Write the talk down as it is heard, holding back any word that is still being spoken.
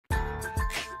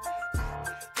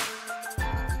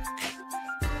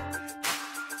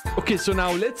Okay, so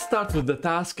now let's start with the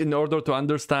task in order to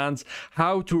understand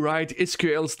how to write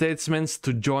SQL statements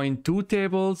to join two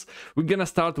tables. We're gonna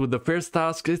start with the first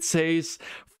task. It says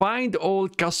find all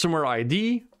customer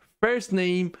ID, first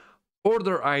name,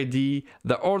 order ID,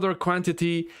 the order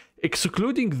quantity,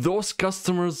 excluding those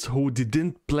customers who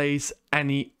didn't place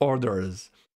any orders.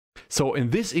 So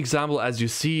in this example, as you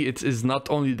see, it is not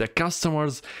only the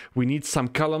customers. We need some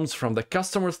columns from the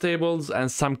customers tables and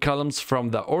some columns from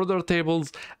the order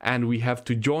tables, and we have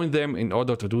to join them in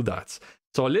order to do that.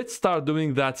 So let's start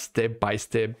doing that step by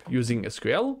step using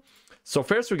SQL. So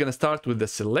first we're going to start with the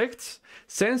select.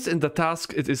 Since in the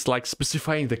task it is like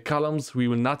specifying the columns, we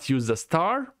will not use the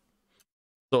star.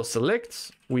 So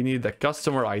select, we need the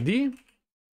customer ID,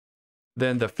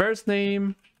 then the first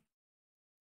name,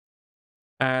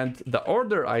 and the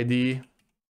order ID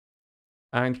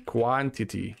and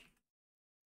quantity.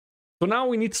 So now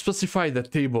we need to specify the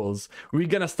tables. We're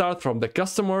gonna start from the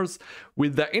customers.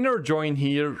 With the inner join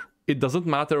here, it doesn't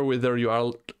matter whether you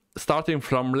are starting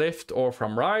from left or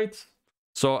from right.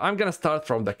 So I'm gonna start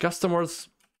from the customers.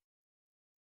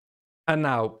 And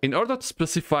now, in order to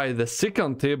specify the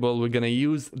second table, we're gonna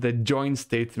use the join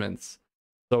statements.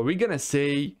 So we're gonna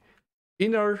say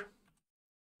inner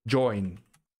join.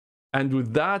 And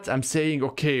with that, I'm saying,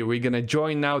 okay, we're gonna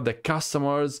join now the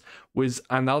customers with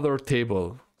another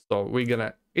table. So we're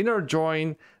gonna inner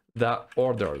join the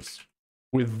orders.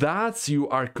 With that, you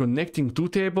are connecting two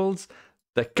tables,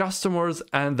 the customers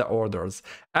and the orders.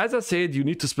 As I said, you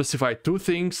need to specify two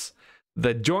things,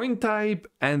 the join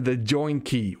type and the join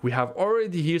key. We have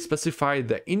already here specified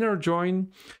the inner join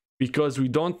because we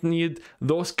don't need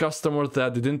those customers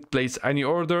that didn't place any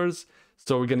orders.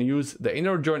 So we're going to use the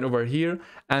inner join over here.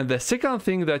 And the second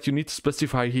thing that you need to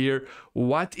specify here,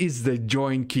 what is the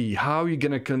join key? How are you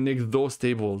going to connect those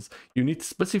tables? You need to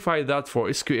specify that for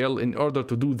SQL in order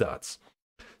to do that.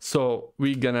 So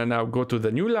we're going to now go to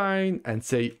the new line and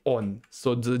say on.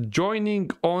 So the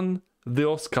joining on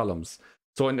those columns.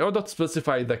 So in order to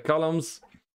specify the columns,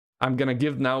 I'm going to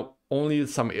give now only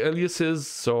some aliases.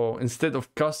 So instead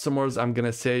of customers, I'm going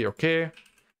to say, okay,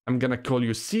 I'm going to call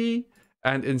you C.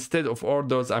 And instead of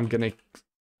orders, I'm gonna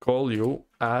call you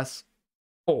as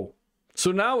O.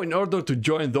 So now in order to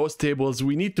join those tables,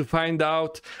 we need to find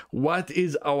out what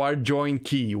is our join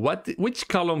key. Which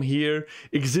column here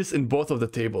exists in both of the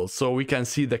tables. So we can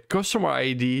see the customer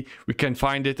ID, we can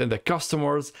find it in the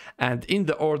customers and in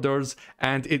the orders,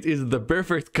 and it is the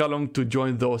perfect column to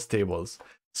join those tables.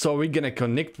 So we're gonna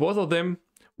connect both of them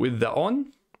with the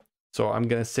on. So I'm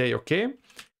gonna say, okay,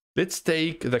 let's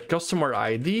take the customer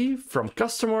ID from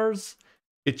customers.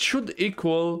 It should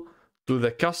equal to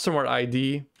the customer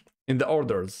ID in the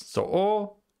orders. So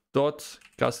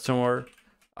O.customer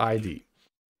ID.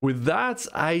 With that,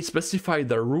 I specify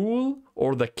the rule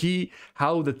or the key,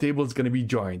 how the table is going to be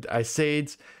joined. I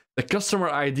said the customer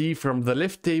ID from the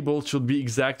left table should be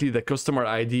exactly the customer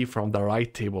ID from the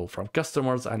right table, from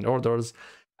customers and orders.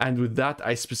 And with that,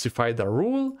 I specified the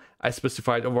rule. I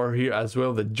specified over here as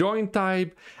well the join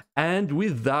type. And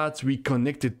with that, we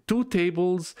connected two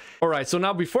tables. All right, so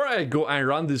now before I go and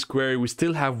run this query, we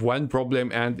still have one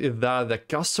problem, and is that the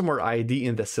customer ID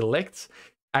in the select,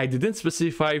 I didn't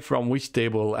specify from which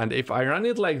table. And if I run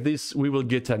it like this, we will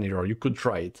get an error. You could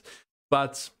try it.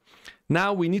 But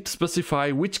now we need to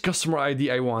specify which customer ID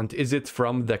I want. Is it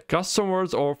from the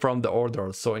customers or from the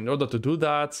orders? So in order to do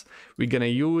that, we're gonna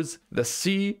use the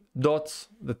C dot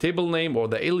the table name or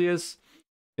the alias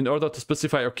in order to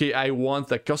specify, okay, I want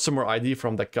the customer ID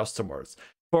from the customers.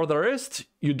 For the rest,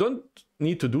 you don't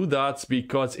need to do that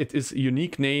because it is a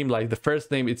unique name, like the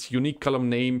first name, it's unique column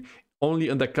name only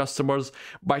in the customers.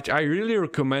 But I really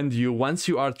recommend you, once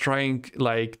you are trying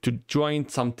like to join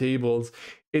some tables,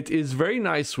 it is very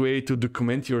nice way to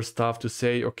document your stuff to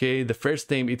say, okay, the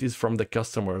first name, it is from the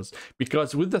customers,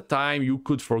 because with the time you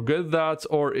could forget that,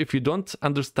 or if you don't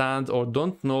understand or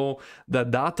don't know the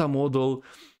data model,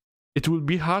 it will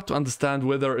be hard to understand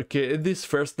whether, okay, is this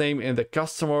first name in the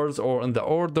customers or in the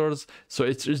orders. So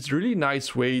it's really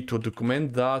nice way to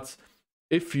document that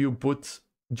if you put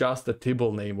just the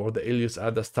table name or the alias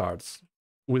at the starts.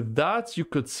 With that, you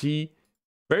could see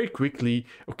very quickly,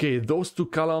 okay, those two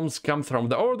columns come from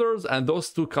the orders and those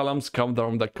two columns come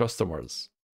from the customers.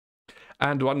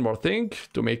 And one more thing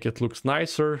to make it look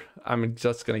nicer, I'm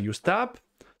just gonna use tab.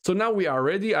 So now we are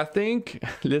ready, I think.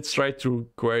 Let's try to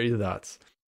query that.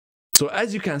 So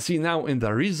as you can see now in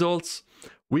the results,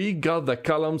 we got the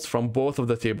columns from both of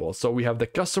the tables. So we have the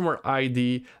customer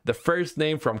ID, the first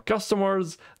name from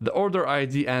customers, the order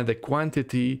ID, and the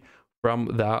quantity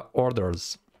from the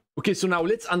orders. Okay, so now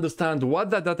let's understand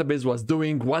what the database was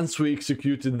doing once we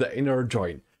executed the inner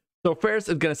join. So first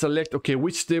it's gonna select, okay,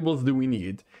 which tables do we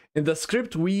need? In the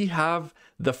script we have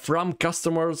the from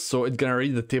customers, so it's gonna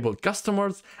read the table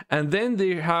customers, and then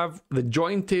they have the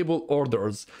join table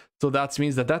orders. So that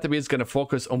means the database is gonna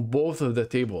focus on both of the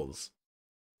tables.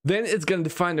 Then it's gonna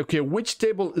define, okay, which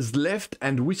table is left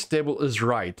and which table is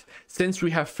right. Since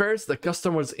we have first the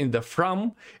customers in the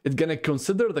from, it's gonna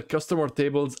consider the customer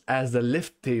tables as the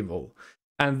left table.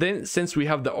 And then since we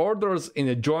have the orders in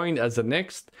a join as the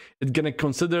next, it's gonna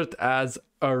consider it as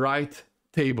a right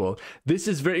table. This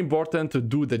is very important to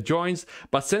do the joins,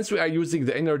 but since we are using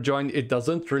the inner join, it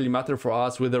doesn't really matter for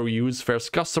us whether we use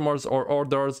first customers or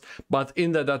orders, but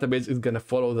in the database it's gonna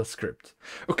follow the script.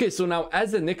 Okay, so now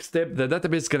as the next step, the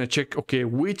database is gonna check, okay,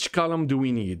 which column do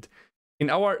we need?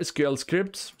 In our SQL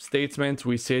script statement,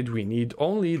 we said we need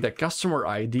only the customer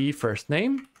ID first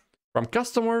name. From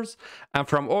customers, and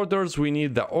from orders, we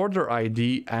need the order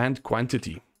ID and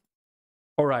quantity.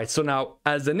 All right, so now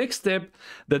as the next step,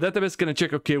 the database is gonna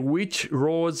check, okay, which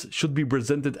rows should be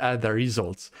presented as the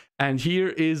results. And here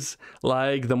is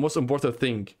like the most important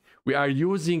thing. We are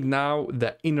using now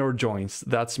the inner joins.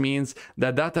 That means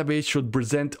the database should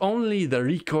present only the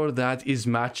record that is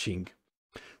matching.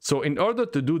 So in order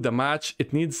to do the match,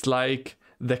 it needs like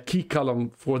the key column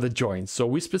for the join. So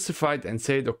we specified and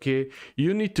said, okay,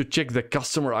 you need to check the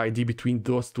customer ID between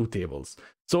those two tables.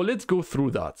 So let's go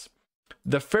through that.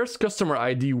 The first customer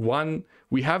ID 1,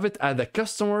 we have it as the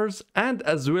customers, and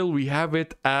as well we have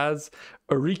it as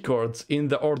a records in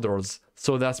the orders.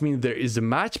 So that means there is a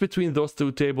match between those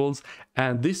two tables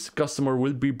and this customer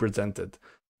will be presented.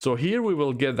 So here we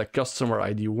will get the customer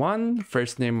ID 1,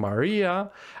 first name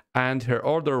Maria, and her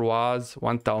order was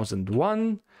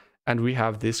 1001. And we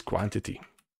have this quantity.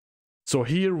 So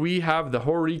here we have the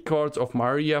whole records of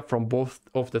Maria from both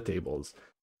of the tables.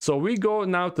 So we go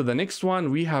now to the next one.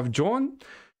 We have John.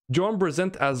 John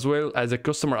present as well as a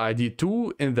customer ID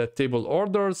 2 in the table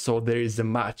order. So there is a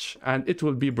match and it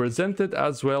will be presented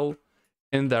as well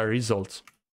in the results.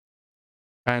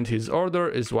 And his order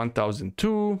is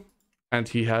 1002 and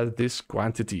he has this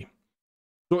quantity.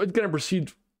 So it's going to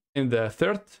proceed in the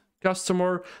third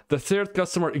customer. The third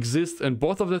customer exists in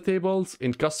both of the tables,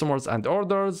 in customers and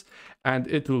orders, and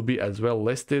it will be as well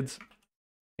listed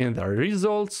in the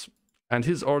results. And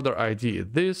his order ID is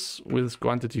this with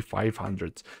quantity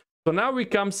 500. So now we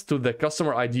comes to the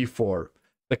customer ID 4.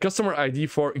 The customer ID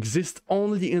 4 exists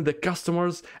only in the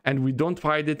customers and we don't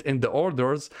find it in the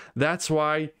orders. That's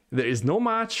why there is no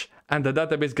match and the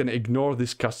database is gonna ignore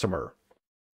this customer.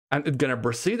 And it's gonna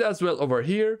proceed as well over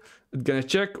here. It's gonna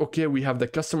check, okay, we have the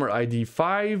customer ID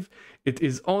 5. It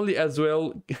is only as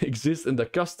well exists in the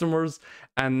customers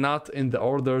and not in the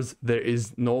orders. There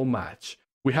is no match.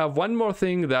 We have one more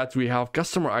thing that we have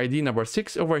customer ID number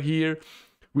 6 over here.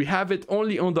 We have it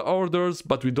only on the orders,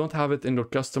 but we don't have it in the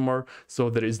customer, so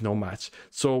there is no match.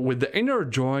 So with the inner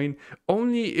join,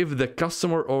 only if the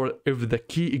customer or if the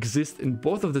key exists in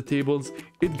both of the tables,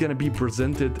 it's gonna be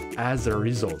presented as a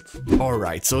result.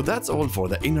 Alright, so that's all for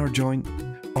the inner join.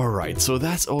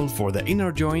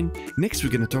 Next, we're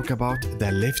gonna talk about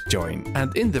the left join.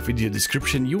 And in the video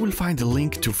description, you will find a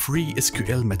link to free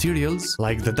SQL materials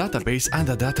like the database and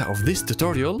the data of this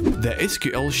tutorial, the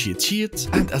SQL sheet,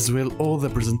 and as well all the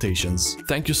presentations.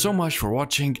 Thank you so much for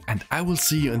watching, and I will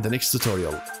see you in the next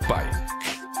tutorial. Bye.